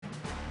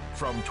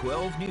From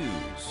 12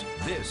 News,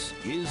 this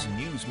is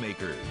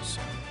Newsmakers.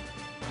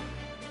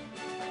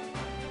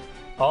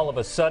 All of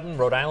a sudden,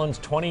 Rhode Island's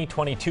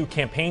 2022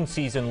 campaign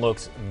season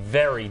looks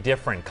very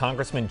different.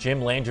 Congressman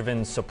Jim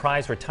Langevin's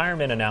surprise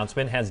retirement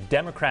announcement has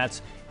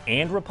Democrats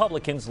and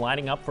Republicans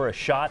lining up for a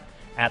shot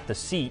at the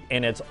seat,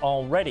 and it's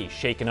already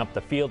shaken up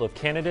the field of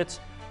candidates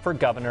for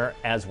governor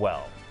as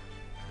well.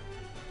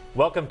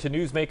 Welcome to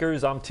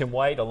Newsmakers. I'm Tim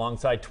White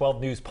alongside 12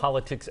 News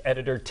politics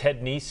editor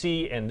Ted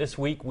Nesi, and this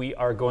week we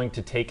are going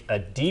to take a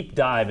deep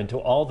dive into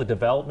all the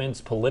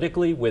developments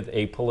politically with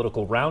a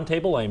political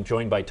roundtable. I am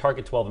joined by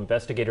Target 12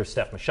 investigator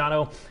Steph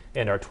Machado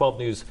and our 12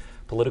 News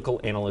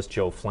political analyst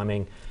Joe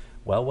Fleming.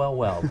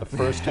 Well, the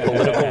first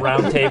political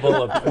roundtable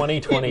of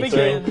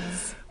 2023.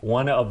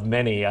 One of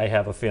many, I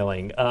have a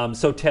feeling.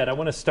 So, Ted, I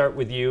want to start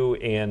with you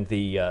and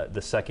the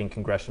 2nd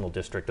Congressional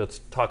District. Let's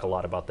talk a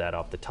lot about that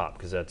off the top,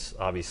 because that's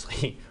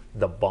obviously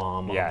the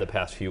bomb of the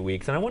past few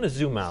weeks. And I want to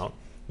zoom out.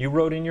 You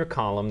wrote in your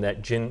column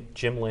that Jim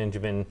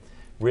Langevin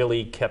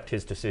really kept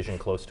his decision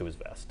close to his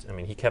vest. I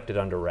mean, he kept it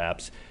under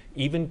wraps,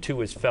 even to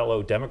his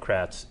fellow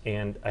Democrats,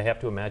 and I have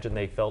to imagine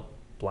they felt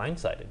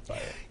blindsided by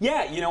it.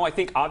 Yeah, I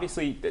think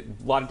obviously a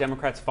lot of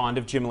Democrats fond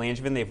of Jim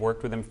Langevin. They've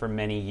worked with him for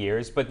many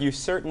years, but you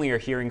certainly are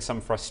hearing some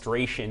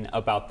frustration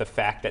about the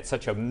fact that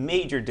such a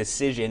major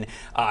decision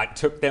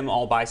took them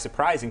all by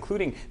surprise,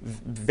 including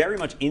very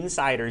much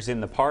insiders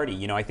in the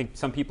party. I think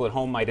some people at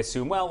home might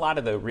assume, well, a lot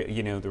of the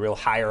real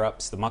higher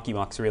ups, the mucky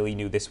mucks, really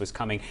knew this was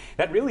coming.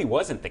 That really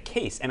wasn't the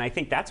case, and I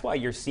think that's why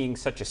you're seeing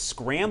such a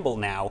scramble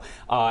now,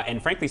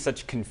 and frankly,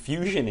 such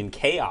confusion and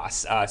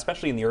chaos,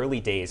 especially in the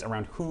early days,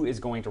 around who is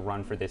going to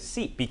run for this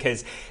seat,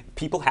 because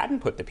people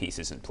hadn't put the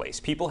pieces in place.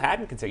 People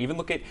hadn't considered. Even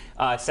look at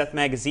Seth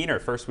Magaziner.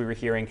 First, we were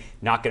hearing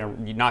not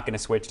gonna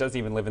switch. Doesn't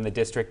even live in the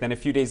district. Then a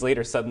few days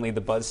later, suddenly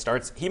the buzz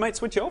starts. He might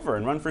switch over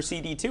and run for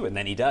CD2, and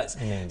then he does.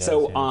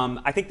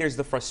 I think there's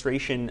the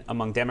frustration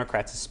among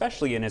Democrats,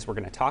 especially, and as we're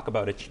going to talk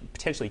about, a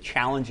potentially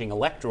challenging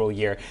electoral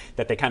year,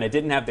 that they kind of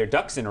didn't have their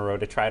ducks in a row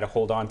to try to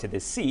hold on to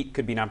this seat.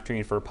 Could be an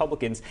opportunity for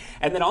Republicans.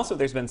 And then also,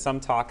 there's been some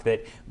talk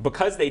that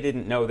because they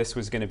didn't know this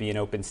was going to be an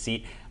open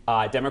seat,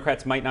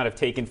 Democrats might not have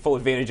taken full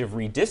advantage of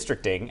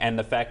redistricting and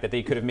the fact that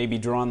they could have maybe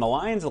drawn the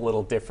lines a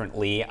little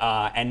differently.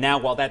 And now,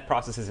 while that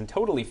process isn't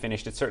totally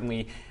finished, it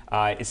certainly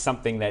is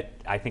something that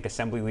I think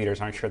assembly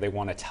leaders aren't sure they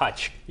want to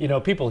touch.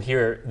 People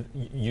hear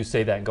you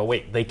say that and go,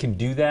 wait, they can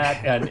do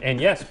that? And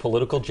yes,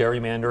 political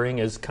gerrymandering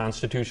is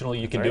constitutional.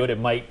 You can do it. It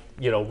might,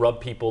 rub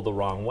people the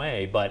wrong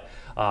way. But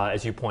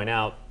as you point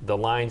out, the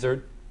lines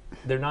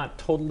they're not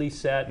totally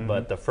set,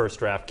 but the first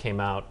draft came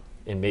out,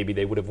 and maybe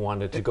they would have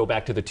wanted to go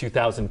back to the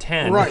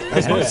 2010. Right.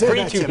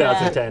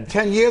 Pre-2010.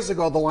 10 years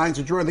ago, the lines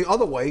were drawn the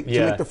other way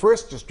to make the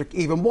first district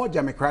even more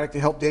Democratic to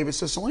help David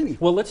Cicilline.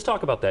 Well, let's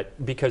talk about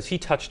that, because he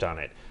touched on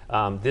it.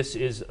 This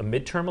is a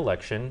midterm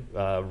election.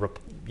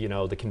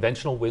 The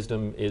conventional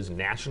wisdom is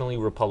nationally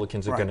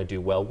Republicans are going to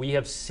do well. We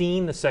have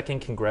seen the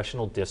 2nd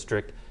Congressional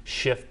District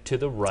shift to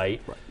the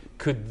right.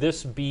 Could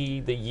this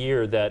be the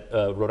year that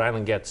Rhode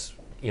Island gets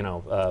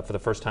for the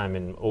first time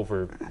in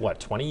over,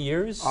 20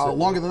 years?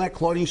 Longer than that.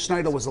 Claudine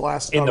Schneider was the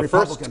last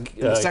Republican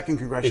in the 2nd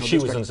Congressional District. She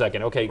was in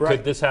 2nd. Okay,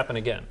 could this happen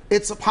again?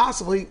 It's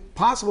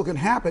possible can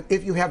happen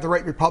if you have the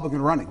right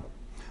Republican running.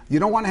 You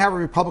don't want to have a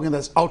Republican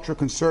that's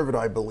ultra-conservative,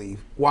 I believe.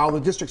 While the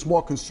district's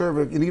more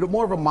conservative, you need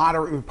more of a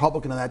moderate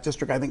Republican in that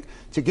district, I think,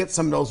 to get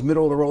some of those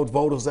middle-of-the-road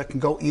voters that can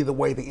go either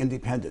way, the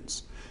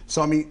independents.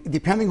 So,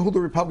 depending who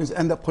the Republicans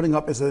end up putting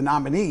up as a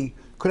nominee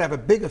could have a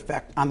big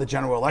effect on the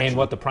general election. And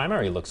what the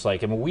primary looks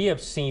like. We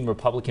have seen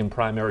Republican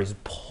primaries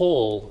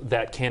pull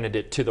that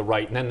candidate to the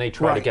right, and then they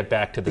try to get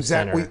back to the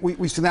center.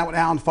 We seen that with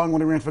Alan Fung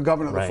when he ran for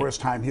governor the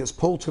first time. He was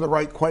pulled to the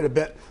right quite a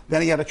bit.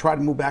 Then he had to try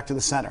to move back to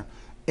the center.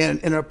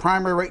 In a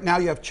primary right now,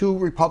 you have 2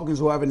 Republicans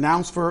who have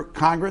announced for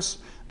Congress.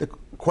 The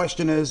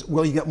question is,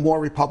 will you get more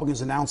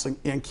Republicans announcing,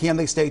 and can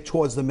they stay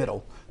towards the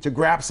middle to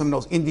grab some of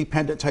those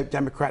independent-type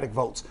Democratic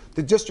votes?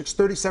 The district's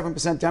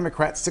 37%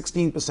 Democrat,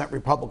 16%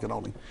 Republican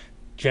only.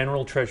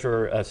 General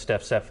Treasurer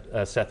Seth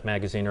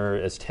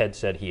Magaziner, as Ted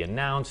said, he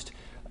announced,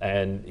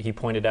 and he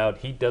pointed out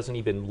he doesn't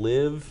even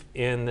live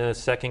in the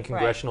 2nd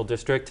Congressional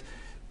District.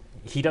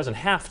 He doesn't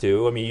have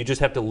to. You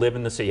just have to live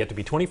in the state. You have to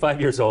be 25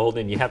 years old,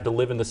 and you have to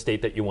live in the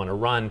state that you want to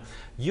run.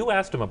 You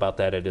asked him about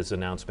that at his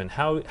announcement.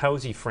 How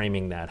is he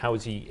framing that? How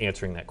is he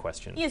answering that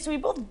question? Yeah, so we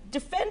both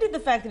defended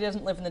the fact that he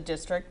doesn't live in the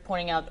district,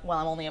 pointing out, well,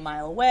 I'm only a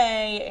mile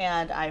away,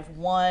 and I've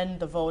won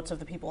the votes of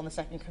the people in the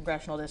 2nd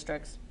Congressional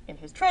Districts in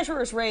his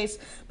treasurer's race,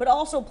 but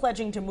also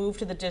pledging to move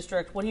to the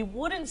district. What he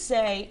wouldn't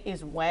say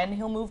is when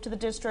he'll move to the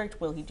district.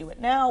 Will he do it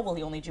now? Will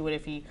he only do it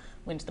if he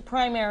wins the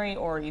primary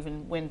or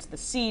even wins the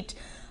seat?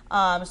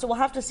 So we'll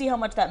have to see how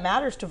much that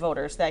matters to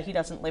voters, that he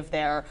doesn't live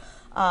there.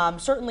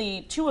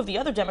 Certainly, 2 of the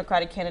other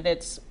Democratic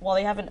candidates, while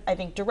they haven't, I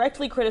think,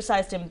 directly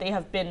criticized him, they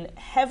have been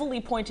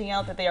heavily pointing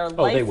out that they are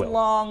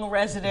lifelong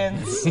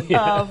residents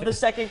of the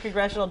 2nd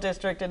Congressional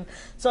District. And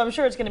so I'm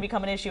sure it's going to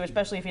become an issue,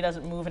 especially if he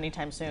doesn't move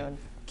anytime soon.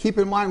 Keep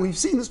in mind, we've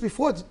seen this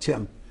before,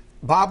 Tim.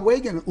 Bob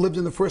Wagan lived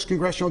in the 1st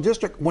Congressional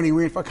District when he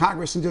ran for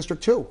Congress in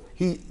District 2.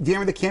 He,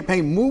 during the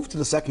campaign, moved to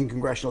the 2nd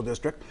Congressional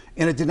District,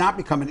 and it did not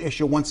become an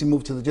issue once he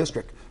moved to the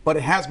district. But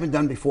it has been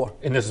done before.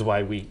 And this is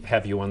why we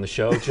have you on the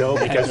show, Joe,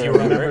 because you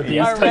remember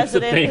these Our types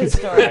of resident things.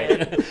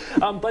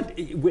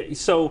 historian.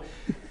 So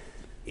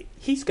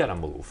he's got to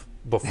move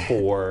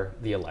before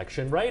the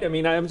election, right? I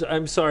mean,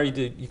 I'm sorry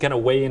to you kind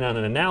of weigh in on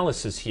an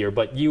analysis here,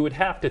 but you would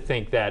have to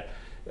think that,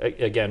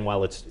 again,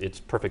 while it's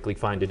perfectly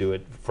fine to do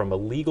it from a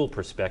legal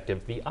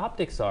perspective, the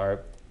optics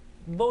are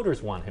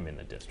voters want him in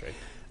the district.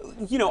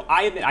 You know,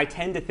 I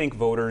tend to think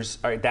voters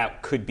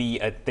that could be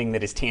a thing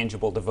that is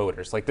tangible to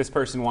voters. Like, this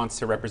person wants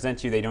to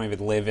represent you; they don't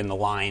even live in the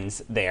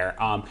lines there.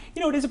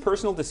 You know, it is a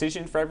personal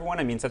decision for everyone.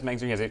 I mean, Seth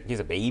Magaziner has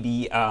a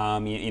baby.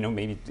 You know,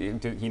 maybe he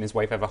and his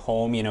wife have a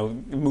home. You know,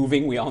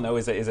 moving, we all know,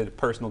 is a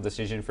personal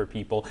decision for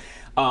people.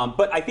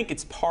 But I think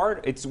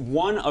it's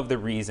one of the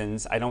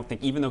reasons. I don't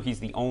think, even though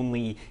he's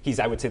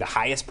I would say the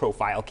highest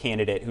profile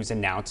candidate who's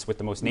announced with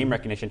the most name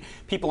recognition,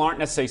 people aren't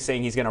necessarily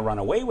saying he's going to run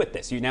away with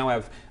this. You now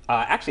have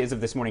actually, as of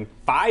this morning,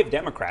 5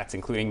 Democrats,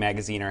 including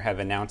Magaziner, have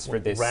announced for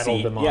this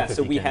seat. Them off. Yeah,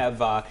 so we've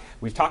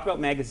talked about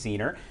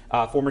Magaziner.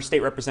 Former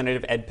State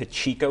Representative Ed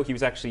Pacheco, he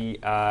was actually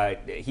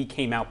he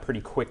came out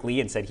pretty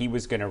quickly and said he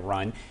was going to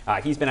run.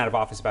 He's been out of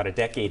office about a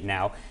decade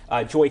now.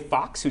 Joy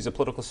Fox, who's a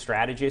political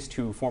strategist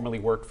who formerly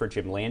worked for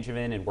Jim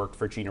Langevin and worked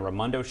for Gina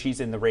Raimondo, she's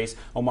in the race.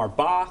 Omar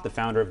Ba, the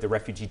founder of the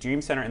Refugee Dream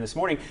Center, and this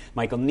morning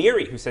Michael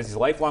Neary, who says he's a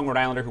lifelong Rhode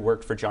Islander who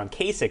worked for John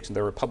Kasich,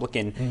 the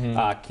Republican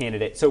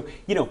candidate. So,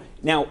 you know,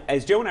 now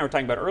as Joe and I were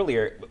talking about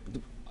earlier,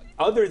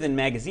 other than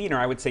Magaziner,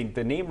 I would say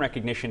the name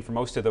recognition for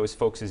most of those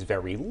folks is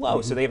very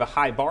low. So they have a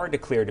high bar to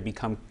clear to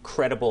become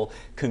credible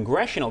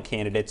congressional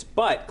candidates.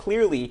 But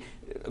clearly,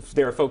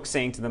 there are folks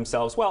saying to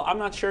themselves, well, I'm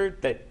not sure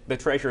that the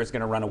treasurer is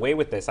going to run away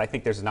with this. I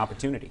think there's an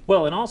opportunity.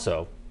 Well, and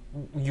also,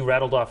 you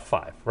rattled off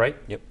 5, right?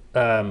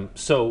 Yep.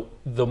 So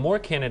the more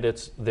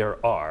candidates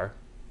there are,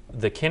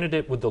 the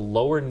candidate with the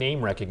lower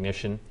name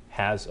recognition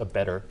has a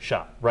better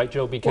shot, right,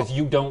 Joe? Because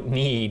you don't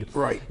need,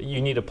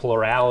 you need a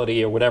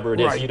plurality or whatever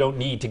it is. You don't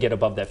need to get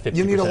above that 50%.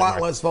 You need a lot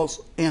mark. less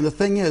votes. And the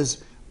thing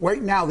is,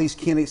 right now, these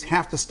candidates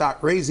have to start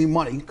raising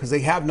money because they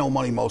have no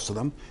money, most of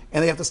them,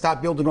 and they have to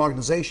start building an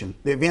organization.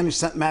 The advantage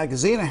Seth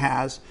Magaziner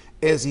has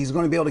is he's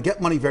going to be able to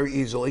get money very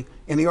easily,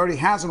 and he already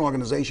has an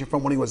organization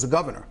from when he was the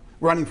governor,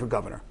 running for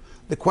governor.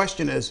 The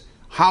question is,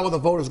 how are the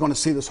voters going to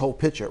see this whole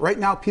picture? Right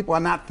now, people are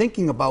not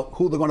thinking about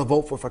who they're going to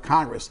vote for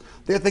Congress.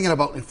 They're thinking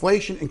about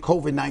inflation and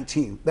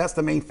COVID-19. That's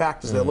the main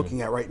factors they're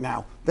looking at right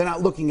now. They're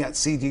not looking at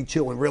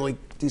CD2 and really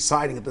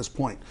deciding at this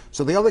point.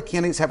 So the other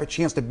candidates have a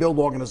chance to build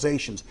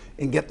organizations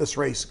and get this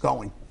race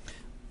going.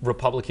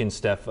 Republican,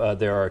 Steph,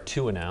 there are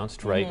 2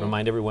 announced, right?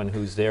 Remind everyone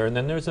who's there. And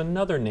then there's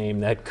another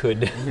name that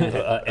could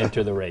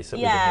enter the race.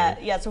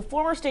 Yeah. So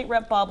former State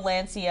Rep Bob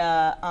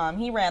Lancia,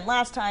 he ran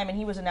last time, and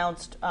he was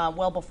announced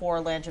well before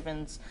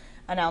Langevin's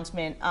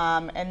announcement.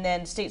 And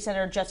then State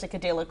Senator Jessica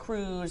De La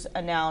Cruz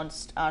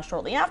announced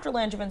shortly after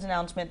Langevin's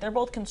announcement. They're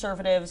both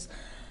conservatives.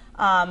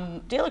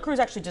 De La Cruz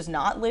actually does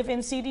not live in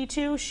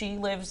CD2. She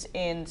lives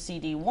in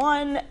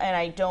CD1, and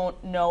I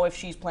don't know if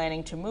she's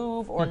planning to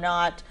move or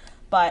not.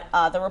 But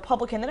the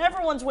Republican that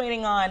everyone's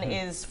waiting on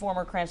is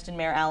former Cranston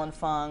Mayor Alan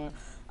Fung,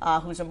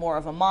 who's more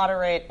of a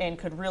moderate and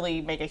could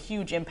really make a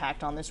huge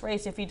impact on this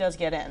race if he does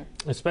get in.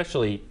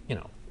 Especially, you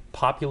know,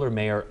 popular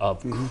mayor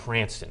of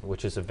Cranston,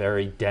 which is a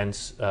very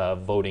dense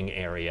voting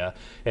area.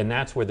 And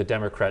that's where the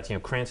Democrats, you know,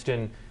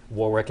 Cranston,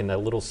 Warwick, and that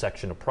little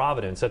section of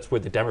Providence, that's where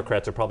the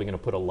Democrats are probably going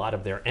to put a lot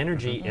of their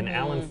energy, and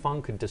Alan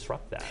Fung could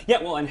disrupt that.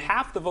 Yeah, well, and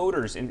half the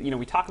voters, and you know,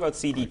 we talk about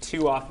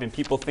CD2 often, and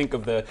people think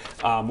of the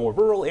more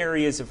rural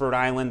areas of Rhode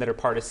Island that are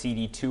part of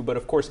CD2, but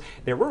of course,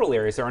 they're rural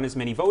areas. There aren't as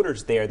many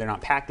voters there. They're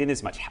not packed in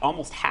as much.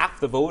 Almost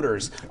half the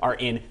voters are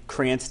in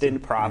Cranston,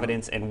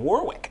 Providence, and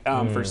Warwick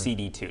for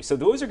CD2. So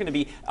those are going to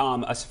be,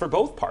 for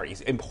both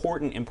parties,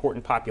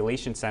 important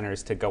population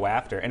centers to go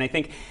after. And I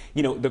think,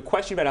 you know, the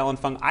question about Alan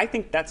Fung, I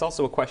think that's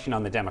also a question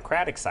on the Democratic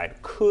side.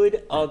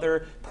 Could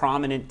other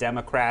prominent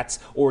Democrats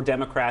or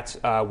Democrats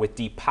with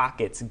deep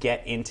pockets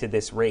get into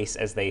this race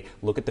as they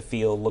look at the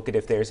field, look at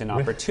if there's an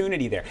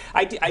opportunity there?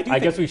 I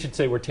guess we should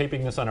say we're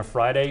taping this on a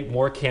Friday.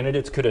 More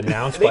candidates could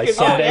announce by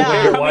Sunday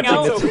when you're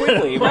watching this. So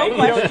quickly, right?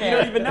 You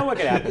don't even know what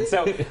could happen.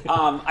 So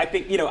I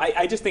think, you know,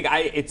 I just think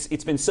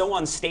it's been so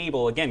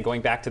unstable, again,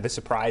 going back to the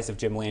surprise of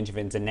Jim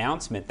Langevin's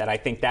announcement, that I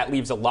think that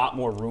leaves a lot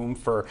more room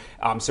for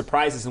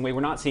surprises in a way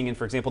we're not seeing in,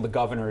 for example, the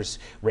governor's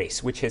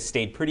race, which has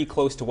stayed pretty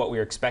close to what we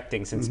were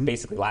expecting since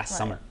basically last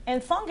summer.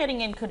 And Fung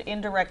getting in could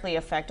indirectly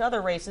affect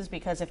other races,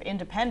 because if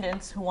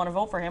independents who want to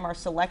vote for him are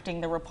selecting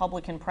the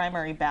Republican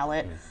primary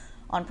ballot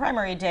on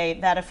primary day,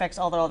 that affects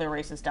all the other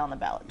races down the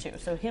ballot too.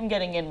 So him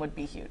getting in would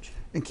be huge.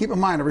 And keep in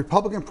mind, a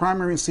Republican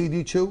primary in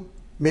CD2,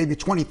 maybe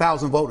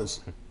 20,000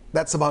 voters.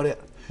 That's about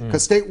it.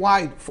 Because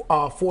statewide,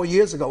 4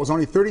 years ago, it was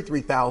only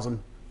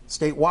 33,000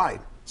 statewide.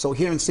 So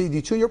here in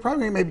CD2, you're probably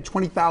getting maybe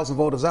 20,000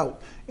 voters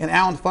out. And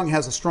Alan Fung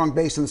has a strong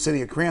base in the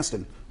city of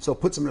Cranston, so it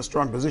puts him in a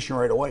strong position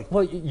right away.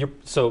 Well,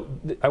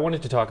 I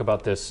wanted to talk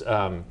about this.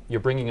 You're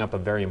bringing up a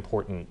very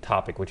important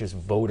topic, which is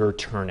voter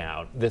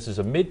turnout. This is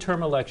a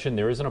midterm election.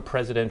 There isn't a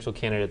presidential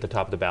candidate at the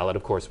top of the ballot.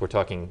 Of course, we're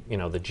talking,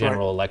 the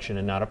general election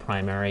and not a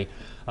primary.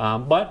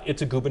 But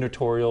it's a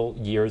gubernatorial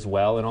year as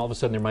well, and all of a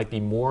sudden there might be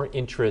more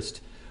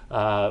interest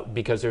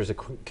because there's a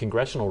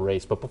congressional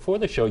race. But before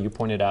the show, you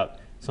pointed out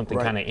something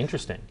kind of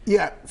interesting.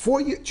 Yeah,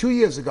 2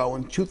 years ago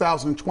in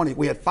 2020,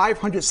 we had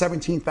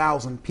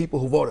 517,000 people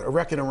who voted, a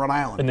record in Rhode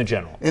Island. In the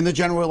general? In the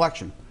general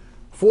election.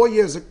 4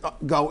 years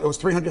ago, it was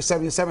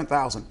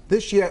 377,000.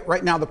 This year,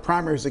 right now, the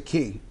primaries are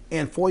key.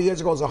 And 4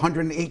 years ago, it was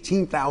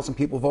 118,000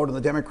 people voted in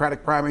the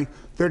Democratic primary,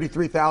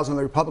 33,000 in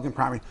the Republican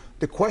primary.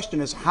 The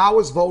question is,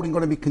 how is voting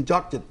going to be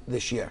conducted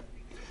this year?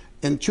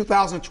 In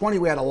 2020,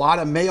 we had a lot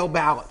of mail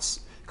ballots,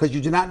 because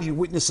you do not need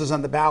witnesses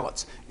on the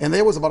ballots. And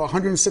there was about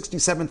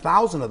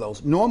 167,000 of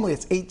those. Normally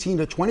it's 18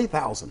 to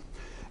 20,000.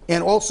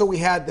 And also we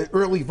had the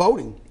early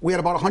voting. We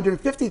had about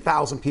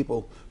 150,000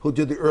 people who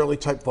did the early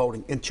type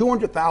voting and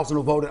 200,000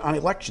 who voted on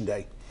election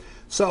day.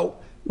 So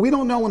we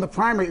don't know in the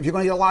primary if you're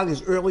going to get a lot of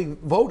these early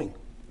voting.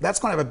 That's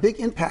going to have a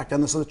big impact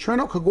on this. So the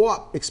turnout could go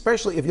up,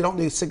 especially if you don't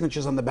need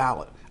signatures on the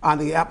ballot, on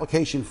the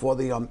application for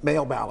the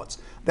mail ballots.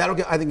 That'll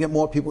get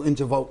more people in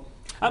to vote.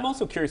 I'm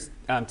also curious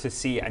to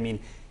see,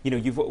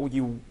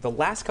 the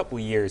last couple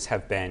of years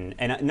have been,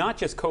 and not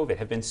just COVID,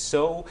 have been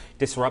so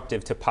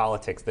disruptive to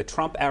politics. The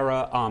Trump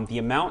era, the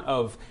amount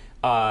of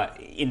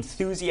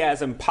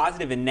enthusiasm,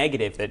 positive and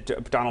negative,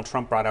 that Donald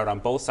Trump brought out on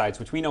both sides,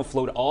 which we know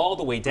flowed all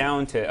the way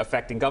down to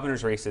affecting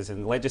governor's races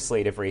and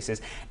legislative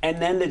races,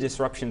 and then the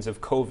disruptions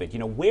of COVID.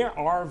 Where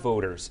are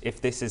voters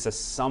if this is a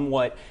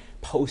somewhat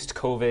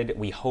post-COVID,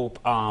 we hope,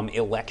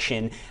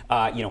 election?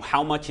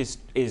 How much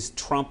is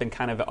Trump and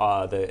kind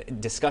of the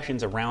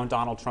discussions around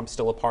Donald Trump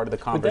still a part of the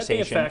conversation?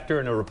 Would that be a factor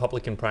in a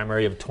Republican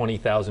primary of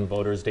 20,000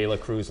 voters, De La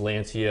Cruz,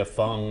 Lancia,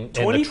 Fung,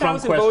 and the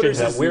Trump questions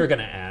that we're going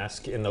to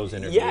ask in those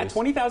interviews? Yeah,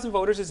 20,000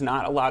 voters is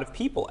not a lot of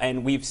people.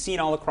 And we've seen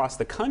all across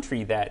the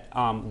country that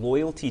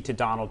loyalty to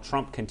Donald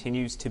Trump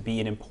continues to be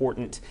an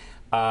important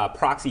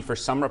proxy for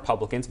some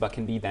Republicans, but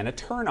can be then a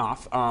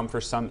turnoff for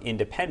some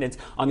independents.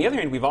 On the other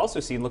hand, we've also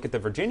seen, look at the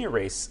Virginia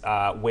race,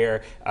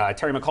 where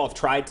Terry McAuliffe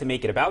tried to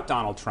make it about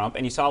Donald Trump,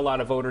 and you saw a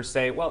lot of voters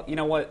say, well, you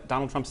know what,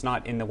 Donald Trump's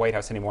not in the White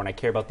House anymore, and I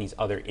care about these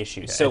other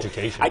issues. Yeah, so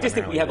education, I just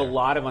think we have a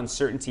lot of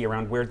uncertainty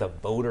around where the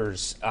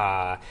voters'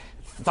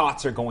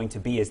 thoughts are going to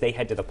be as they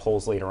head to the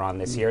polls later on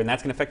this year, and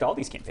that's going to affect all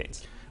these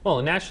campaigns. Well,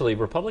 and actually,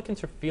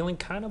 Republicans are feeling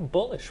kind of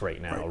bullish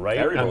right now, right?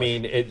 Very bullish. I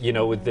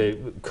mean, with the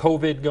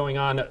COVID going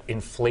on,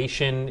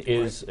 inflation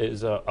is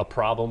a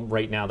problem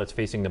right now that's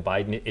facing the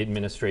Biden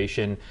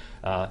administration.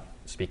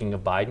 Speaking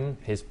of Biden,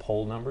 his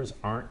poll numbers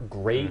aren't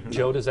great. Mm-hmm.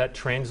 Joe, does that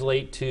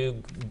translate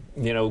to,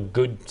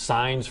 good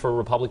signs for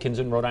Republicans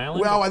in Rhode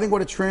Island? Well, I think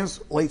what it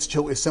translates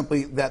to is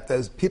simply that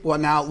people are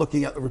now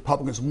looking at the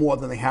Republicans more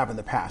than they have in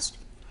the past.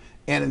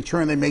 And in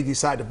turn, they may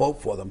decide to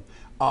vote for them.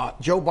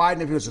 Joe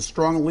Biden, if he was a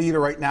strong leader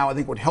right now, I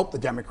think would help the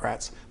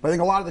Democrats. But I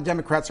think a lot of the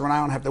Democrats in Rhode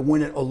Island have to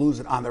win it or lose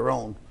it on their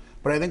own.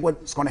 But I think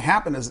what's going to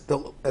happen is,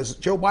 as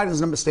Joe Biden's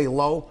numbers stay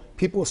low,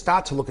 people will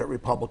start to look at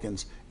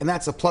Republicans. And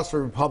that's a plus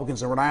for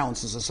Republicans in Rhode Island,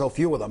 since there's so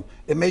few of them.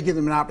 It may give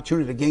them an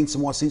opportunity to gain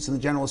some more seats in the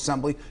General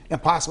Assembly and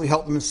possibly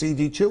help them in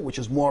CD2, which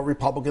is more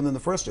Republican than the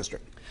 1st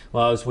District.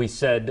 Well, as we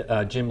said,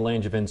 Jim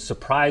Langevin's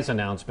surprise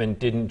announcement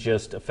didn't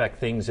just affect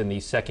things in the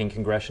 2nd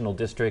Congressional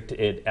District.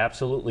 It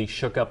absolutely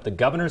shook up the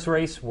governor's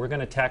race. We're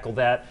going to tackle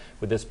that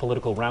with this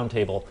political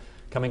roundtable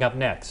coming up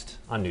next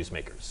on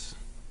Newsmakers.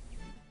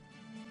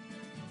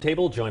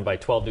 Table joined by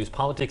 12 News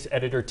Politics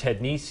editor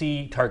Ted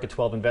Nesi, Target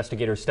 12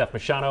 investigator Steph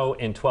Machado,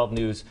 and 12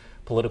 News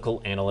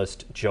political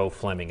analyst Joe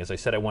Fleming. As I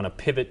said, I want to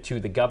pivot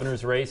to the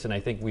governor's race, and I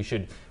think we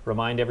should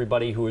remind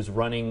everybody who is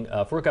running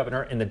for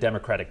governor in the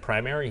Democratic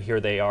primary. Here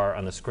they are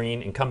on the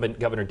screen. Incumbent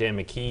Governor Dan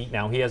McKee.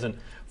 Now, he hasn't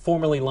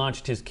formally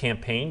launched his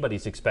campaign, but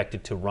he's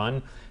expected to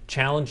run.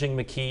 Challenging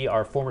McKee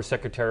are former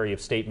Secretary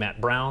of State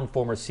Matt Brown,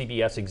 former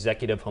CBS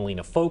executive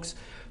Helena Foulkes,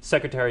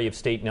 Secretary of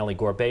State Nellie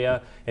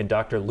Gorbea, and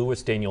Dr.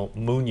 Luis Daniel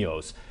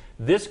Munoz.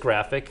 This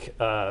graphic,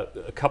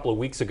 a couple of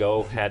weeks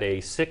ago, had a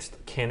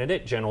 6th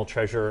candidate, General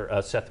Treasurer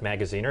Seth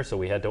Magaziner, so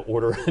we had to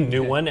order a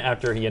new one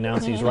after he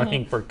announced he's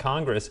running for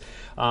Congress.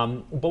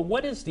 But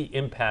what is the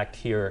impact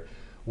here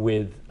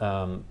with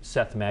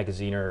Seth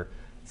Magaziner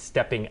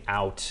stepping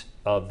out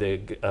of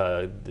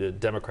the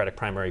Democratic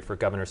primary for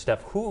governor?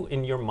 Steph, who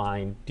in your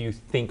mind do you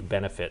think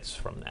benefits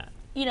from that?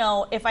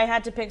 If I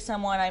had to pick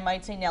someone, I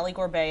might say Nellie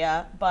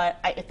Gorbea, but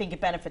I think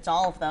it benefits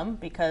all of them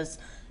because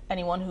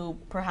anyone who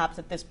perhaps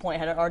at this point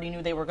had already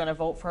knew they were going to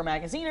vote for a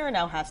Magaziner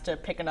now has to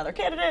pick another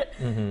candidate.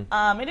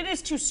 And it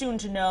is too soon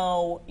to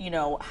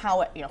know,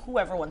 how who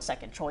everyone's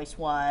second choice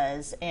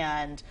was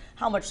and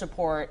how much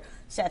support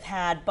Seth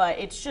had, but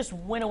it's just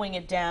winnowing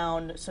it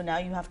down. So now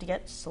you have to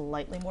get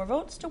slightly more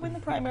votes to win the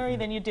primary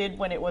than you did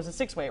when it was a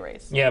six-way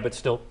race. Yeah, but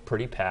still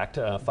pretty packed.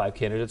 5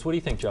 candidates. What do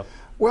you think, Joe?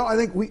 Well, I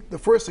think the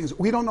first thing is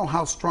we don't know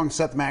how strong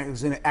Seth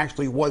Magaziner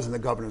actually was in the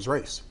governor's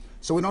race.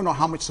 So we don't know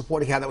how much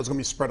support he had that was going to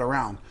be spread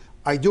around.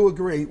 I do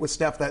agree with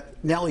Steph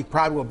that Nellie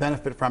probably will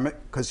benefit from it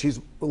because she's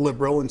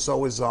liberal, and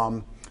so is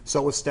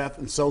Steph,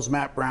 and so is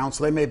Matt Brown,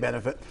 so they may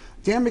benefit.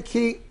 Dan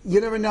McKee,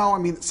 you never know. I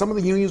mean, some of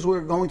the unions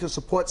were going to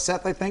support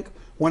Seth, I think.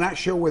 We're not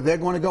sure where they're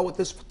going to go at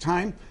this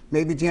time.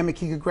 Maybe Dan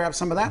McKee could grab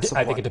some of that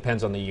support. I think it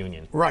depends on the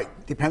union. Right,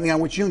 depending on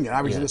which union.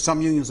 Obviously, there's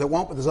some unions that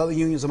won't, but there's other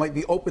unions that might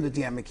be open to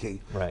Dan McKee.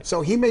 Right.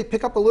 So he may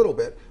pick up a little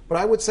bit, but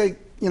I would say,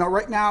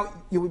 right now,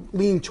 you would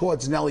lean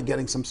towards Nellie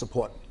getting some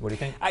support. What do you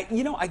think?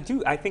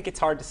 I think it's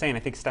hard to say, and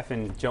I think Steph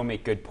and Joe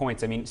make good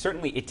points. I mean,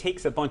 certainly it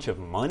takes a bunch of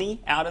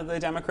money out of the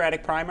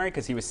Democratic primary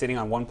because he was sitting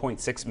on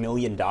 $1.6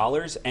 million.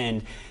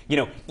 And,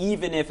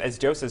 even if, as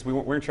Joe says, we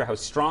weren't sure how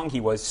strong he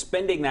was,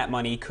 spending that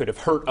money could have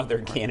hurt other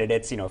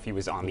candidates, if he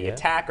was on the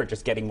attack or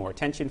just getting more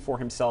attention for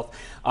himself.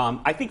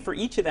 I think for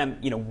each of them,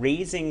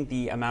 raising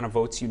the amount of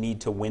votes you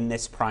need to win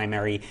this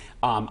primary,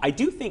 I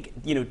do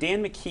think,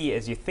 Dan McKee,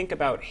 as you think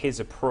about his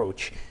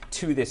approach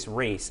to this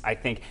race, I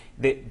think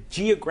that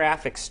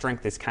geographic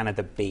strength is kind of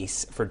the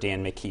base for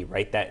Dan McKee,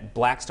 right? That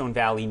Blackstone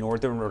Valley,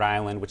 northern Rhode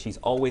Island, which he's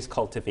always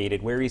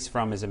cultivated, where he's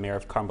from as a mayor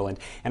of Cumberland.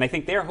 And I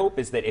think their hope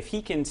is that if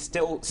he can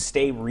still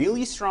stay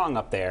really strong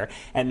up there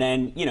and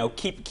then,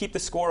 keep the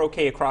score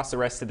okay across the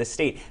rest of the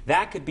state,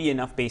 that could be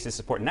enough base of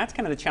support. And that's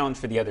kind of the challenge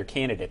for the other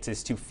candidates,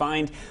 is to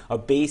find a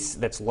base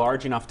that's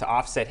large enough to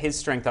offset his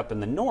strength up in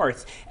the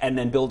north and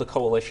then build a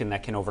coalition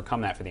that can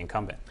overcome that for the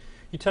incumbent.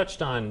 You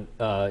touched on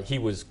he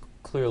was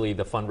clearly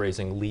the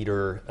fundraising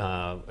leader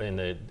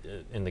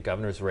in the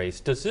governor's race.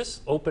 Does this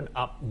open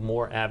up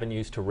more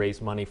avenues to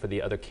raise money for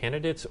the other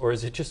candidates, or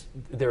is it just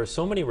there are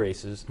so many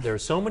races, there are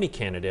so many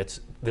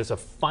candidates, there's a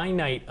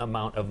finite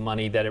amount of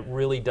money that it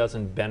really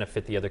doesn't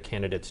benefit the other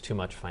candidates too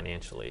much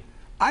financially?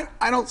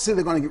 I don't see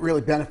they're going to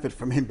really benefit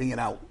from him being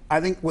out.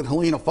 I think with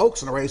Helena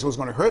Foulkes in the race, it was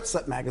going to hurt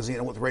Seth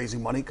Magaziner with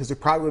raising money because they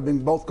probably would have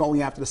been both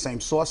going after the same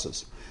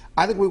sources.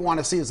 I think we want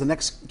to see is the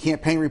next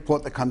campaign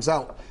report that comes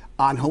out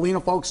on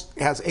Helena Foulkes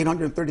has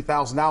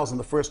 $830,000 in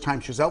the first time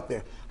she's out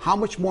there. How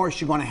much more is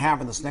she going to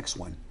have in this next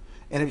one?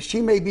 And if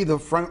she may be the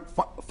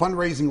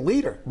fundraising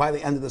leader by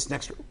the end of this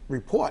next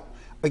report,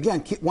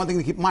 again, one thing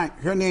to keep in mind,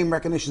 her name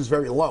recognition is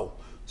very low.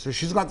 So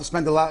she's going to have to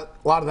spend a lot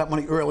of that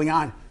money early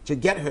on to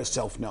get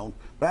herself known.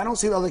 But I don't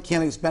see the other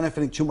candidates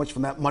benefiting too much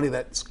from that money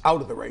that's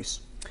out of the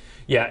race.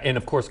 Yeah, and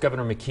of course,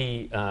 Governor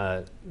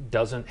McKee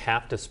doesn't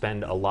have to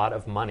spend a lot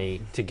of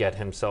money to get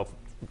himself,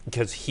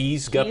 because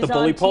he's got the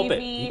bully pulpit.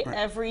 He's on TV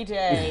every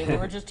day. We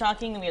were just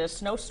talking, we had a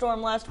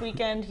snowstorm last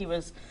weekend. He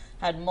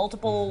had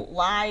multiple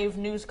live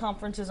news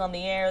conferences on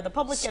the air. The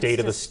public gets State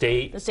of the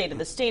State. The State of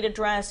the State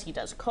address. He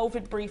does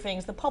COVID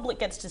briefings. The public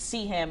gets to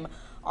see him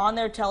on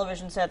their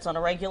television sets on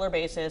a regular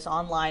basis,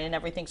 online and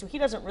everything. So he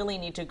doesn't really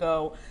need to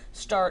go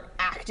start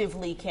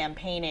actively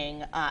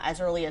campaigning as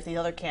early as these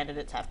other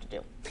candidates have to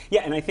do.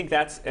 Yeah, and I think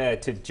that's,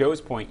 to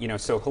Joe's point,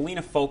 so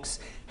Helena Foulkes,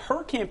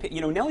 her campaign,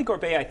 Nellie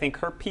Gorbea, I think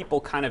her people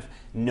kind of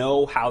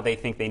know how they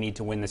think they need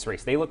to win this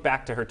race. They look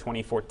back to her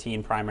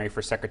 2014 primary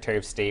for Secretary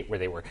of State where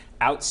they were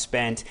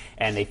outspent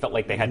and they felt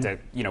like they had to,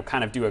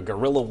 kind of do a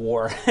guerrilla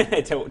war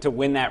to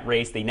win that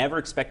race. They never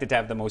expected to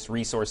have the most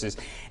resources.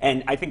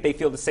 And I think they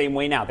feel the same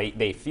way now.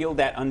 They feel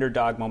that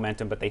underdog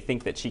momentum, but they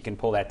think that she can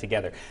pull that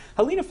together.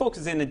 Helena Foulkes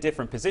is in a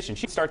different position.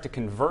 She can start to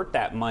convert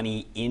that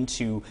money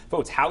into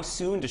votes. How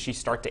soon does she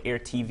start to air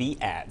TV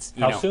ads?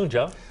 How soon,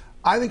 Joe?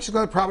 I think she's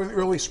going to probably in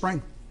early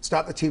spring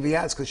start the TV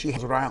ads because she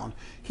has Rhode Island.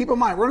 Keep in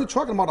mind, we're only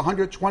talking about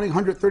 120,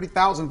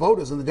 130,000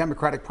 voters in the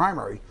Democratic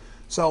primary.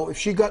 So if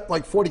she got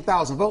like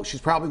 40,000 votes,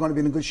 she's probably going to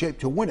be in good shape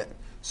to win it.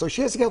 So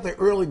she has to get out there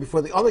early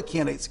before the other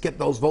candidates get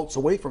those votes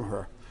away from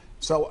her.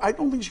 So I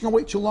don't think she can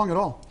wait too long at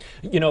all.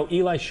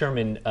 Eli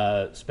Sherman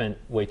spent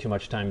way too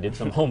much time, did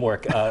some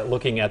homework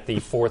looking at the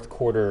fourth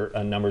quarter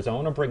numbers. I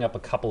want to bring up a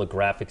couple of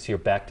graphics here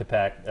back to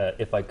back,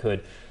 if I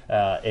could.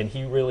 And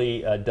he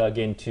really dug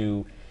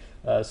into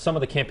some of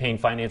the campaign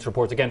finance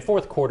reports. Again,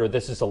 fourth quarter,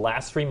 this is the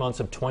last 3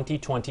 months of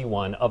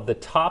 2021. Of the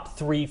top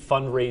three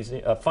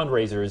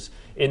fundraisers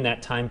in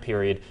that time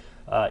period,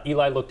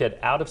 Eli looked at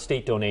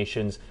out-of-state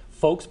donations.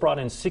 Folks brought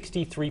in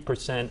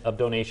 63% of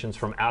donations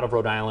from out of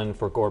Rhode Island.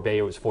 For Gorbea,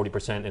 it was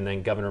 40%, and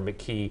then Governor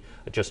McKee,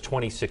 just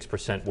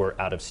 26% were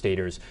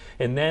out-of-staters.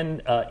 And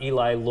then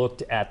Eli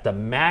looked at the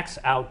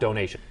max-out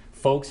donation.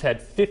 Folks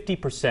had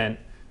 50%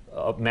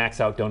 of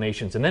max-out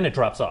donations, and then it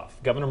drops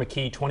off. Governor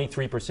McKee,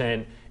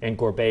 23%, and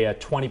Gorbea,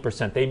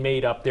 20%. They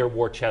made up their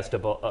war chest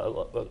of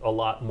a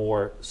lot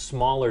more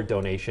smaller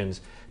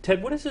donations.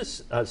 Ted, what does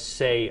this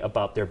say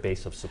about their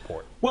base of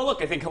support? Well,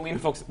 look, I think Helena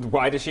Foulkes,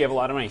 why does she have a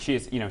lot of money? She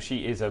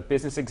is a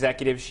business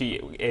executive. She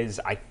is,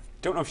 I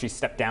don't know if she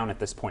stepped down at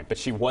this point, but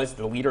she was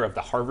the leader of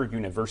the Harvard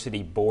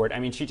University board. I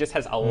mean, she just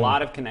has a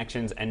lot of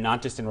connections, and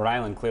not just in Rhode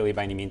Island, clearly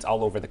by any means,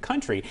 all over the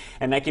country.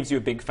 And that gives you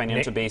a big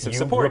financial base of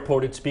support. You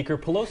reported Speaker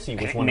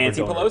Pelosi was one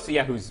Nancy of her donors. Pelosi,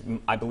 yeah, who's,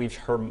 I believe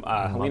her,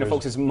 Helena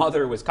Folks'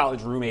 mother was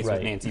college roommates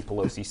with Nancy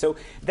Pelosi. So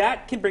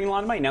that can bring a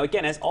lot of money. Now,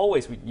 again, as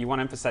always, you want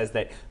to emphasize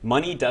that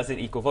money doesn't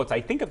equal votes.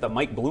 I think of the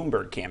Mike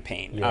Bloomberg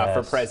campaign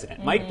for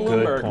president. Mike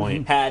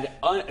Bloomberg had,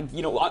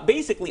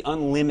 basically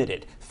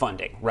unlimited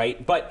funding,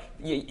 right? But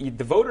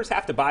the voters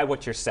have to buy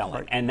what you're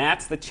selling, and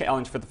that's the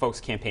challenge for the Folks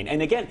campaign.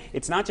 And again,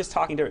 it's not just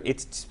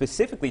it's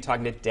specifically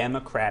talking to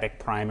Democratic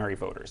primary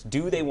voters.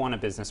 Do they want a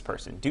business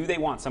person? Do they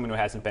want someone who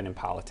hasn't been in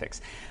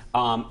politics?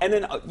 And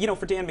then,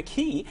 for Dan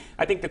McKee,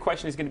 I think the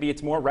question is going to be,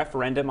 it's more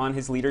referendum on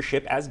his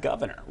leadership as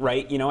governor,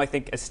 right? I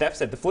think, as Steph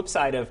said, the flip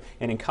side of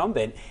an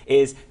incumbent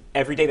is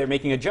every day they're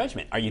making a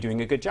judgment. Are you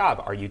doing a good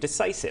job? Are you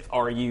decisive?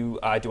 Are you?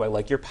 Do I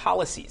like your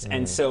policies?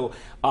 And so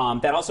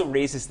that also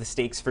raises the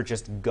stakes for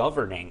just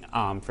governing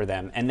for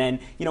them. And then,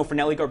 for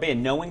Nellie Gorbea,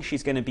 knowing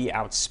she's going to be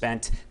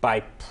outspent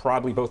by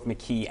probably both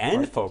McKee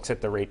and Folks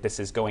at the rate this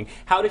is going,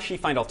 how does she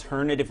find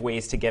alternative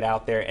ways to get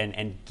out there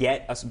and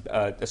get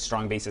a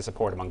strong base of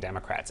support among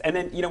Democrats? And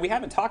then, we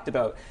haven't talked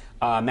about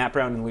Matt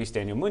Brown and Luis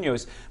Daniel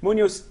Munoz.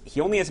 Munoz,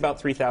 he only has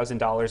about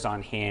 $3,000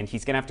 on hand.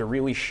 He's going to have to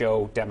really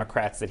show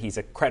Democrats that he's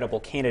a credible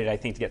candidate, I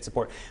think, to get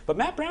support. But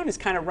Matt Brown is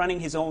kind of running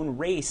his own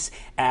race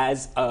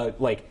as a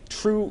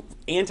true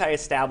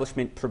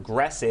anti-establishment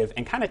progressive,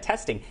 and kind of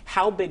testing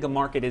how big a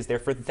market is there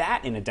for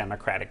that in a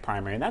Democratic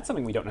primary. And that's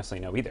something we don't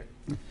necessarily know either.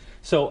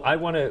 So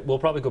we'll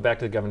probably go back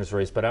to the governor's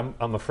race, but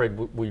I'm afraid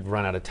we've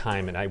run out of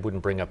time, and I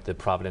wouldn't bring up the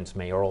Providence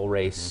mayoral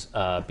race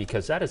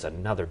because that is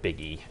another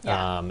biggie.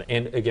 Yeah.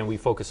 And again, we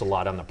focus a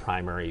lot on the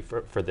primary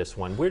for this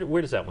one.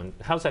 Where does that one,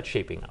 how's that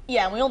shaping up?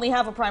 Yeah, we only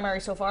have a primary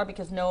so far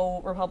because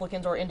no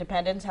Republicans or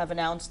independents have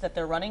announced that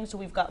they're running. So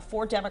we've got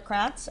 4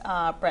 Democrats,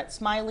 Brett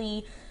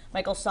Smiley,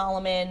 Michael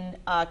Solomon,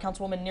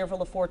 Councilwoman Nirva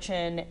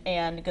LaFortune,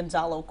 and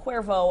Gonzalo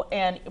Cuervo.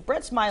 And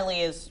Brett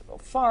Smiley is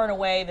far and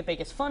away the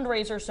biggest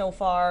fundraiser so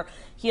far.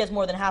 He has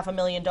more than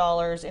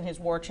 $500,000 in his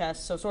war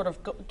chest, so sort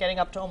of getting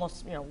up to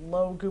almost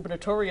low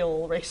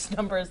gubernatorial race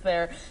numbers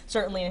there.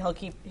 Certainly, and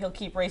he'll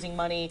keep raising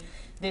money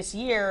this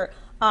year.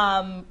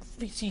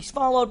 He's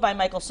followed by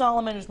Michael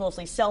Solomon, who's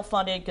mostly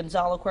self-funded,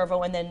 Gonzalo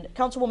Cuervo, and then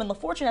Councilwoman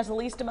LaFortune has the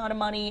least amount of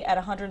money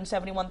at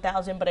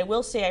 $171,000. But I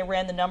will say, I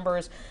ran the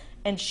numbers,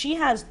 and she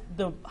has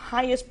the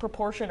highest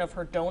proportion of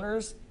her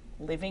donors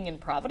living in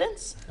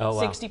Providence. Oh,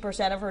 wow.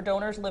 60% of her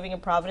donors living in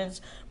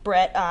Providence.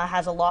 Brett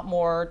has a lot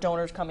more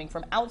donors coming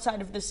from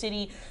outside of the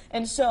city.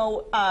 And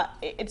so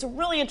it's a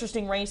really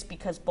interesting race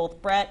because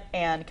both Brett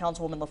and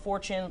Councilwoman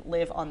LaFortune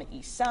live on the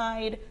east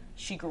side.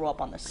 She grew up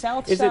on the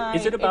south side.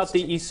 Is it about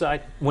the east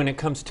side when it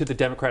comes to the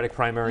Democratic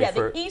primary? Yeah,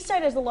 the east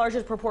side has the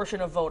largest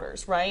proportion of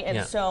voters, right?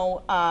 And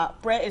so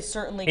Brett is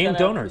certainly going to... And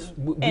donors.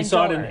 We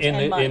saw it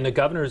in the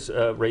governor's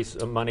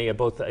race money. I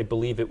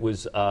believe it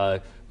was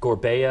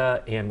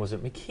Gorbea and was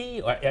it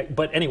McKee?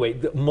 But anyway,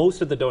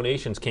 most of the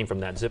donations came from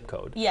that zip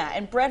code. Yeah,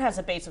 and Brett has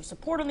a base of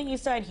support on the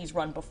east side. He's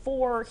run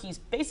before. He's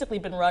basically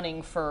been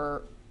running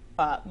for...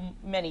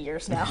 many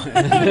years now.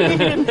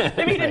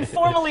 Maybe he didn't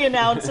formally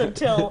announce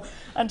until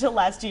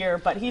last year,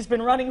 but he's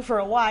been running for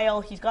a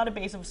while. He's got a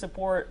base of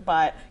support,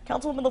 but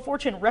Councilwoman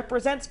LaFortune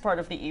represents part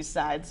of the east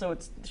side, so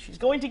she's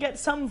going to get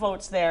some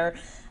votes there.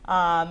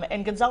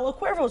 And Gonzalo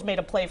Cuervo's made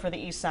a play for the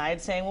east side,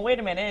 saying, well, wait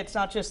a minute, it's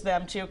not just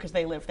them too because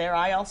they live there.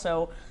 I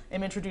also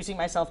am introducing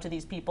myself to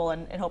these people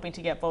and hoping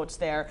to get votes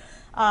there.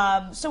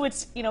 So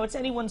it's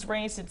anyone's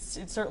race.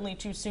 It's certainly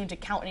too soon to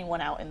count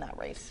anyone out in that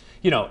race.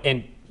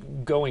 And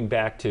going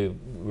back to,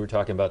 we were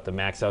talking about the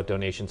max out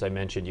donations I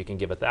mentioned, you can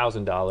give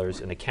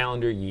 $1,000 in a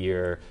calendar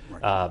year.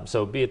 Right.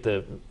 So be it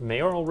the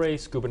mayoral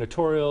race,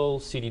 gubernatorial,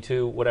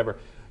 CD2, whatever.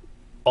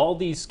 All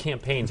these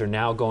campaigns are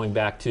now going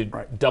back to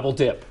double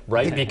dip,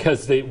 right?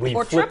 Because we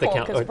flipped the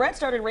count. Because Brett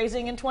started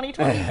raising in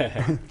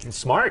 2020.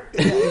 Smart.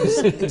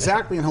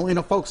 Exactly. And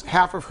Helena, folks,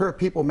 half of her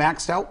people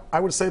maxed out. I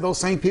would say those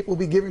same people will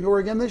be giving to her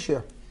again this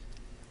year.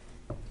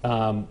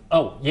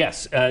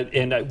 Yes.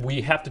 And we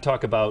have to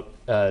talk about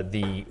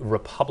the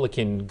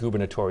Republican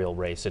gubernatorial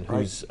race and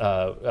who's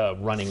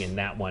running in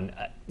that one.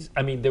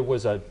 I mean, there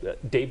was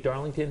Dave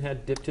Darlington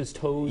had dipped his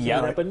toes in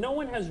that, but no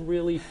one has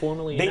really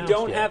formally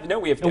announced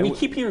yet. We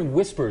keep hearing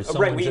whispers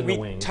someone's in the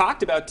wing. We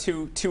talked about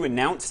two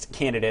announced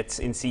candidates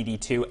in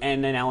CD2,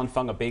 and then Alan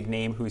Fung, a big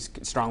name who's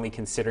strongly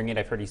considering it.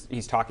 I've heard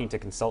he's talking to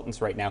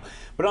consultants right now.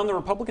 But on the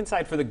Republican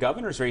side, for the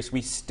governor's race,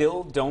 we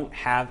still don't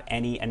have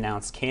any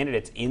announced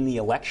candidates in the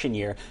election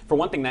year. For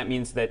one thing, that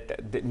means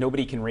that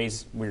nobody can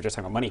raise, we were just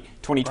talking about money,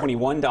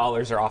 2021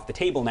 dollars are off the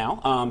table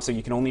now, so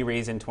you can only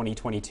raise in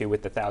 2022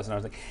 with the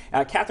 $1,000.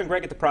 Catherine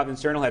Gregg at the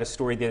Providence Journal had a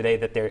story the other day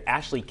that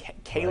Ashley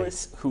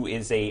Kalis, who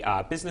is a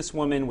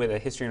businesswoman with a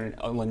history in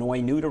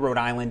Illinois, new to Rhode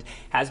Island,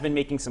 has been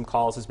making some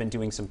calls, has been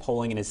doing some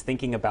polling, and is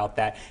thinking about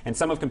that. And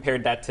some have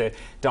compared that to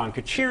Dawn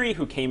Kachiri,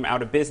 who came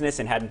out of business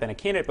and hadn't been a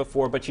candidate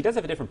before, but she does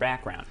have a different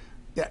background.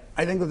 Yeah,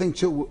 I think the thing,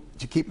 too,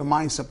 to keep in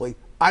mind simply,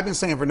 I've been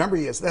saying for a number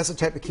of years, that's the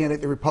type of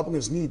candidate the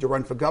Republicans need to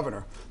run for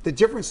governor. The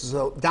difference is,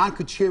 though, Don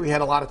Kucheri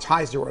had a lot of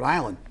ties to Rhode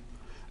Island.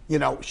 You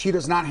know, she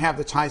does not have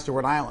the ties to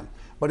Rhode Island.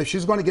 But if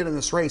she's going to get in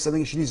this race, I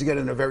think she needs to get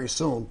in there very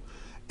soon.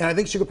 And I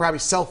think she could probably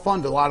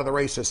self-fund a lot of the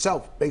race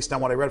herself, based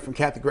on what I read from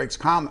Kathy Gregg's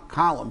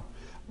column.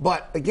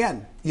 But,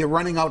 again, you're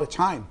running out of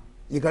time.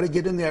 You got to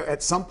get in there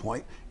at some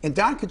point. And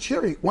Don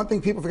Kucheri, one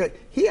thing people forget,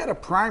 he had a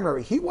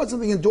primary. He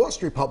wasn't the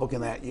endorsed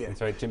Republican that year.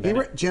 That's right, Jim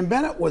Bennett. Jim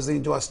Bennett was the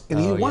endorsed, and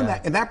he won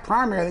that. And that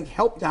primary, I think,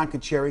 helped Don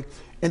Kucheri.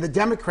 And the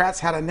Democrats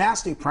had a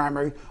nasty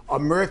primary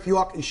of Murph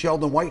York and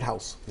Sheldon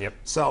Whitehouse. Yep.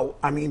 So,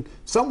 I mean,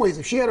 some ways,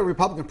 if she had a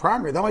Republican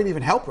primary, that might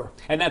even help her.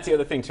 And that's the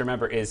other thing to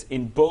remember is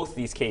in both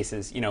these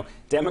cases, you know,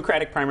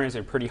 Democratic primaries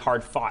are pretty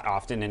hard fought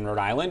often in Rhode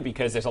Island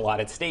because there's a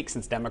lot at stake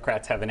since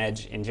Democrats have an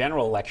edge in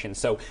general elections.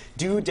 So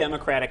do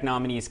Democratic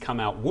nominees come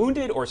out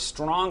wounded or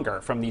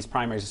stronger from these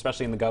primaries,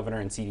 especially in the governor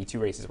and CD2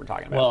 races we're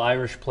talking about? Well,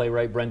 Irish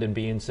playwright Brendan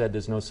Behan said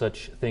there's no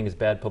such thing as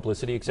bad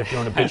publicity except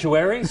your own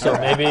obituary, so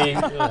maybe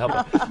it'll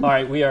help. All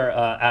right, we are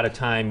out of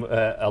time.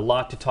 A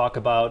lot to talk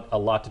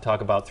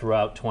about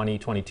throughout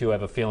 2022. I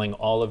have a feeling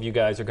all of you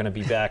guys are going to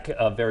be back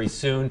very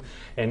soon.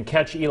 And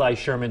catch Eli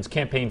Sherman's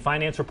campaign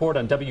finance report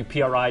on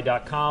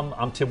WPRI.com.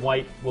 I'm Tim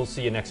White. We'll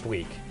see you next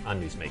week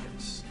on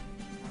Newsmakers.